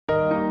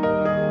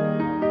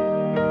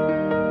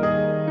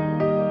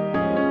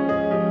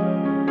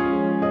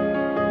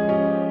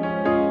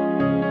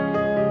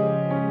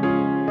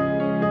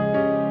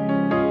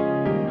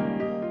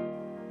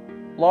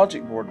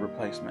logic board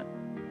replacement.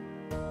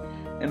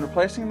 In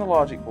replacing the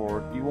logic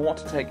board, you will want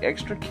to take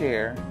extra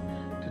care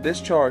to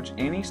discharge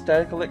any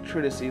static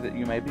electricity that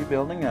you may be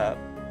building up,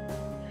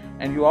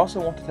 and you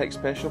also want to take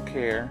special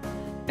care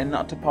and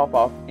not to pop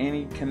off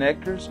any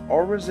connectors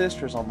or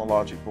resistors on the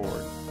logic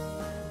board,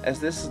 as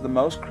this is the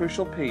most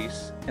crucial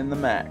piece in the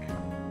Mac.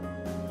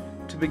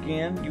 To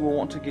begin, you will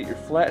want to get your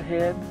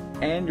flathead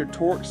and your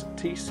Torx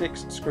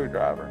T6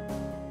 screwdriver.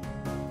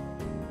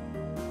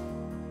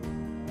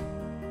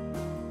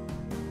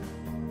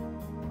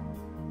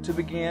 To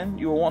begin,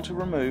 you will want to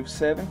remove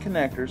 7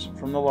 connectors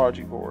from the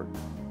logic board,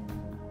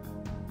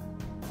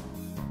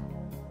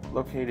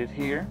 located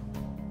here,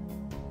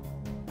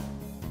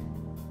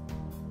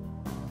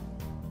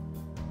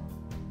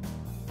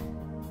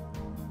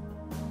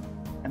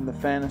 and the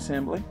fan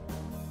assembly.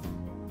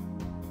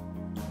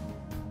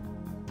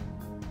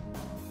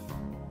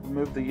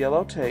 Remove the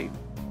yellow tape.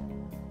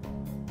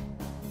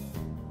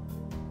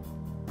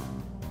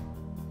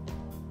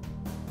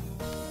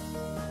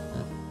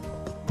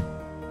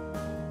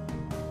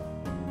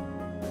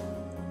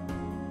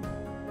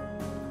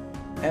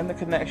 And the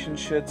connection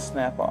should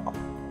snap off.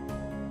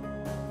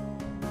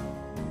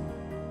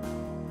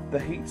 The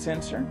heat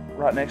sensor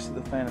right next to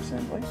the fan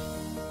assembly.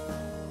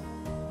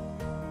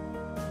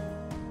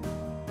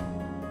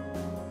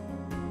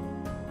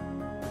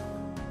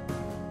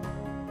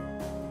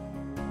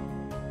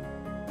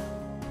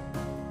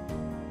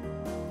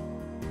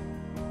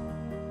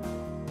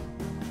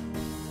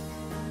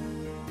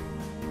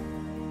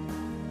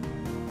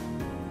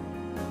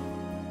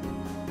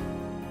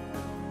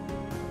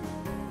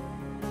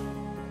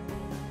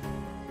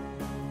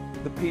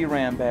 The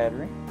PRAM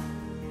battery,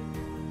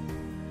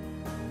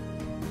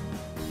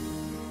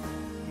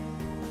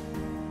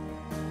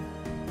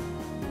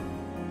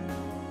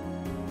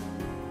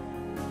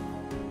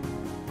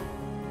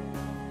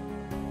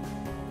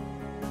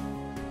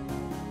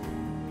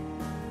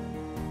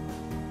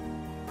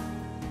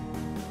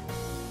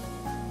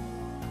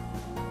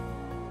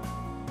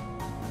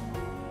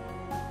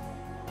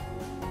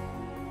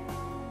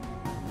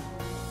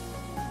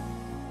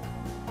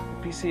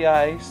 the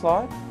PCIe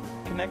slot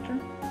connector,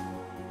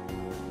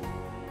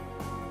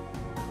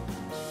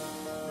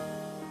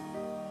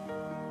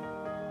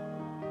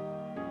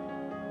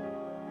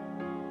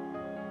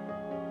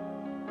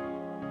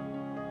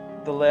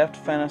 the left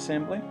fan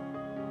assembly.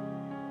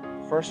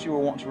 First, you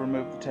will want to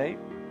remove the tape.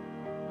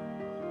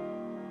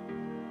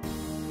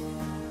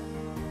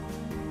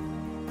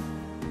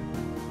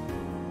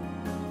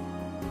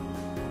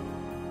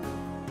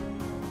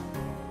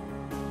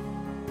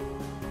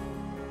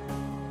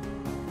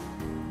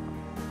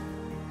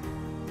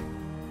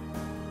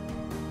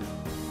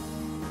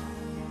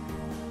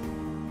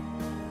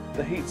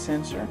 The heat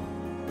sensor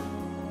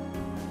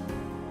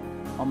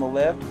on the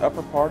left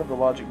upper part of the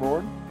logic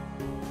board.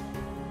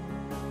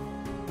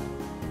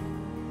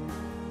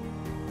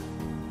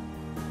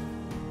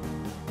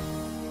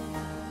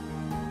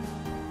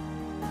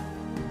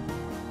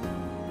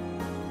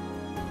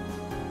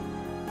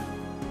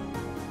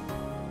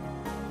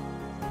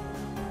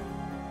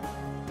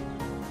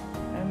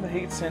 And the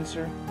heat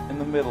sensor in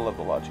the middle of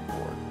the logic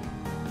board.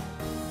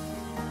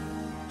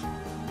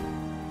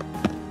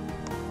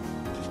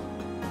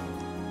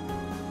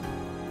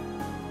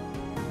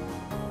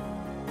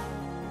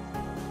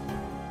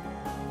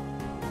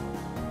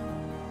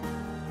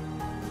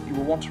 You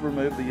will want to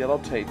remove the yellow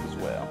tape as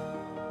well.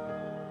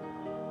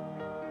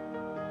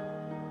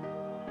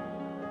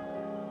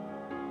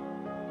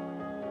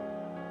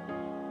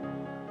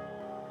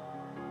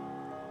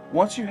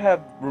 Once you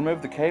have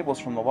removed the cables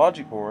from the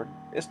logic board,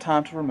 it's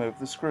time to remove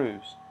the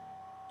screws.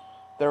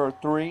 There are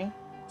 3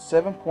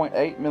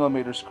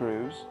 7.8mm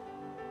screws,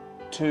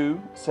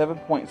 2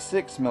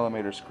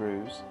 7.6mm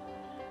screws,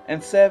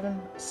 and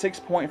 7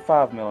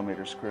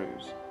 6.5mm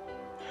screws.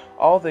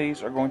 All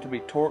these are going to be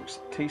Torx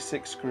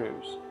T6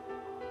 screws.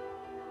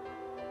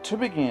 To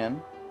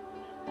begin,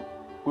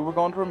 we were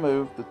going to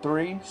remove the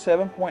 3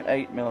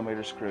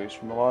 7.8mm screws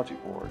from the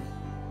logic board,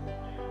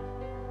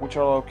 which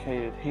are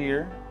located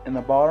here in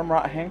the bottom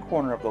right hand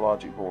corner of the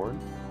logic board,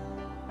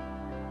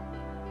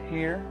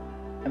 here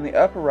in the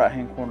upper right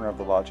hand corner of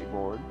the logic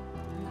board,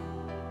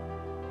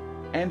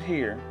 and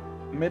here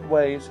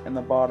midways in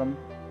the bottom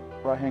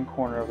right hand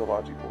corner of the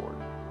logic board.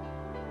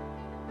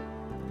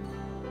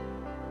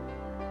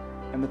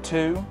 And the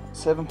 2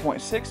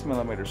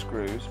 7.6mm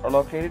screws are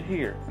located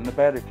here in the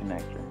battery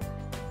connector.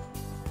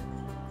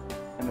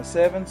 And the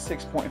 7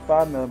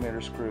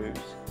 6.5mm screws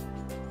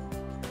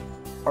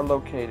are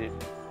located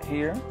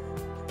here,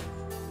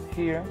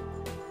 here,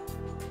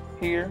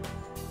 here,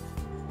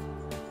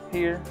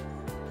 here,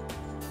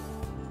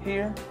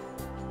 here,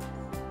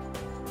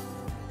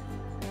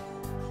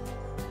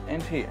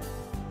 and here.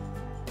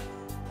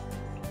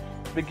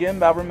 Begin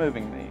by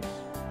removing these.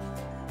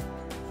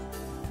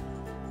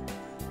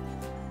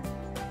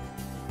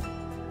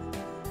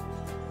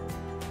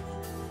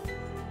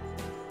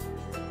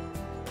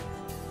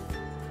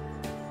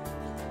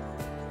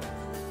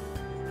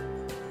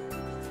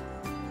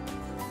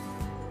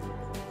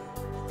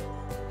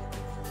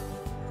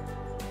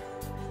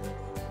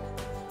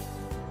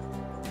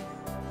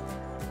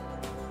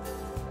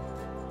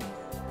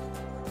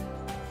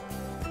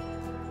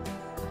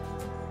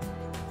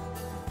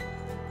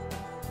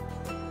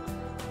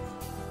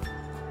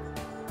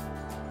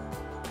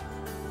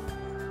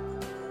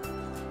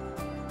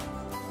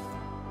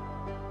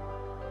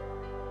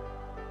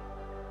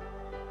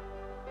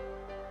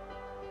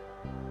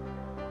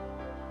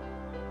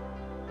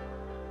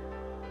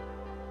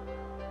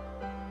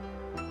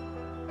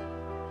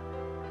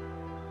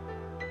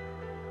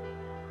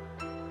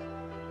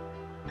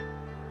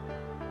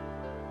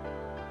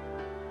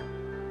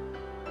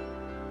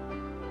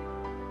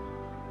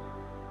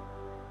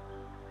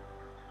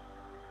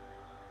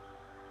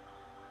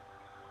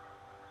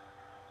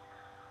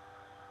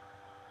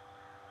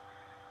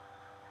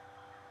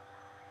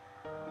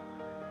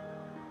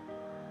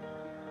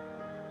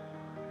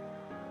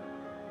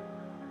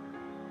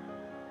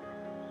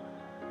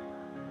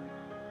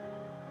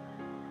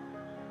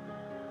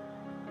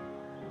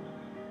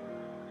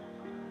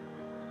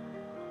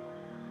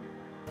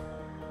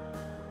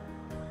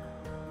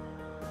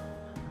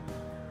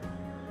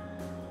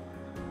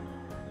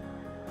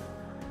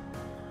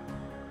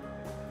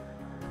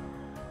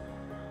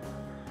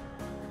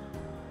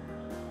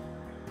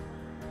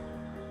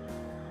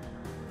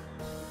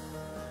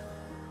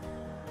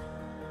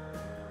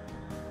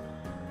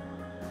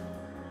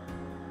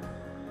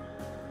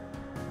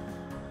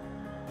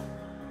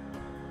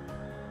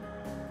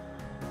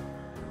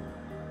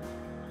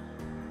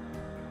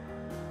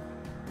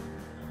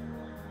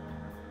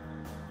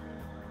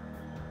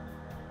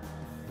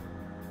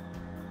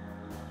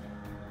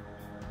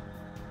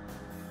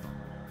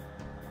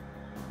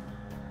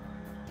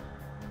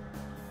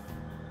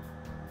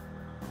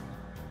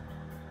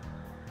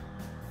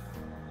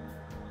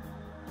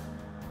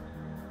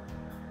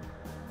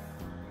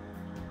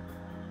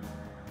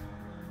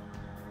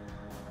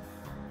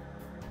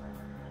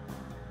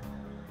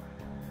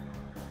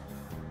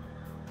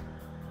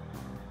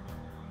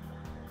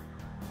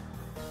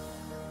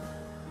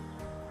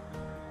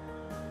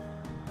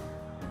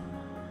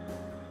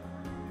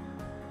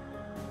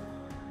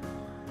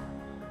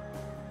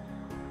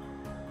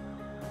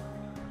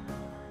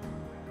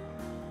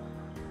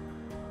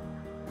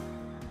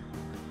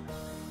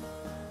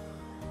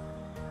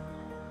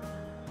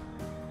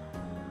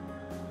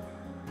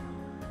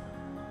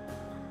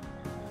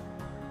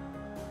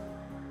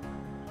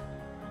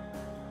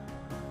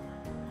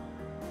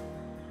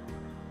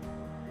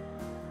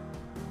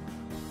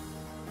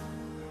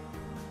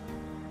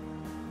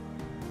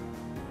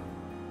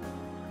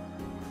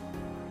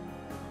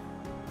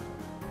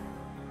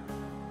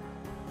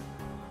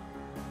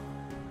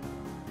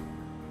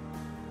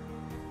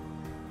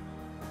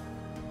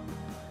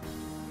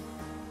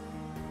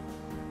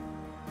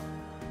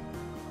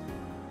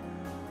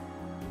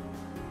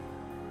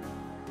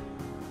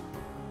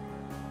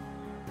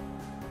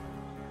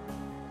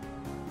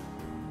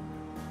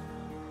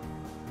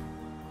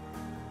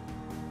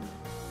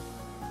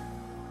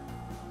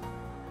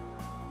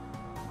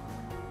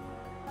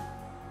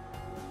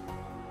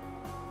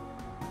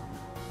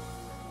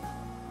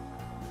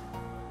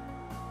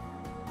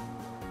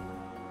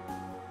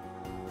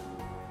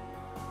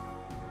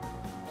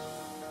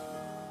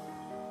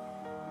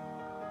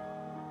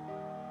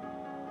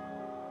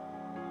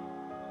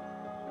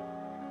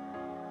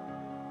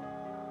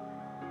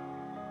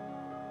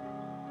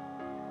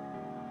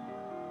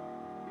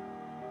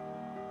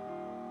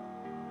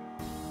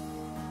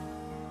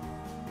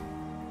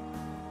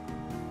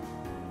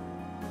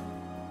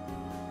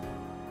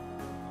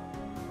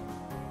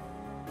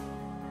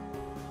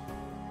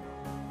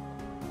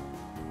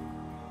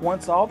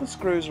 Once all the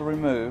screws are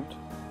removed,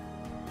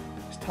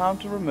 it's time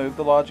to remove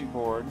the logic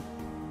board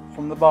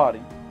from the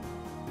body.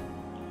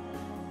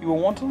 You will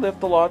want to lift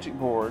the logic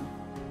board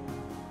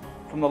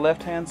from the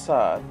left-hand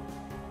side.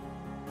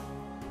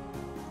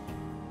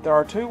 There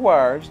are two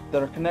wires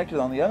that are connected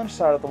on the other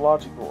side of the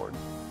logic board.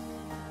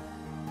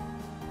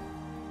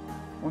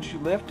 Once you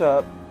lift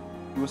up,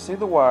 you will see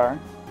the wire.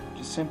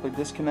 Just simply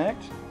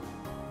disconnect,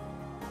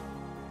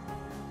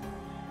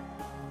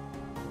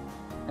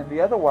 and the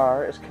other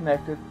wire is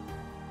connected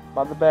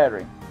by the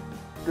battery.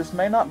 This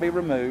may not be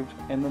removed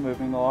in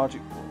removing the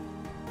logic board.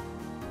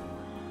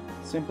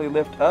 Simply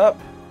lift up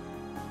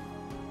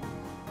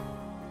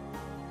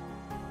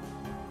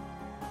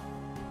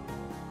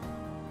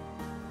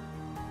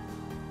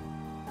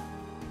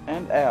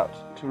and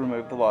out to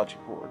remove the logic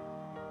board.